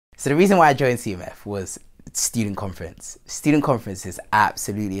So the reason why I joined CMF was student conference. Student conference is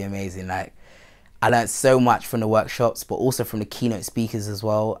absolutely amazing. Like, I learned so much from the workshops, but also from the keynote speakers as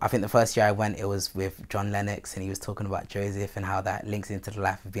well. I think the first year I went, it was with John Lennox, and he was talking about Joseph and how that links into the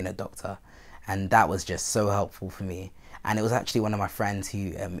life of being a doctor. And that was just so helpful for me. And it was actually one of my friends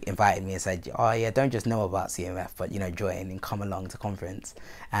who invited me and said, oh yeah, don't just know about CMF, but join and come along to conference.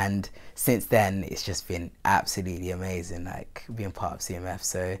 And since then, it's just been absolutely amazing, like being part of CMF.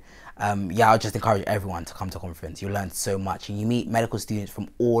 So yeah, I'll just encourage everyone to come to conference. You'll learn so much, and you meet medical students from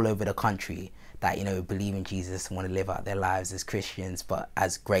all over the country that believe in Jesus and want to live out their lives as Christians, but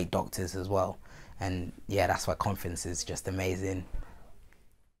as great doctors as well. And yeah, that's why conference is just amazing.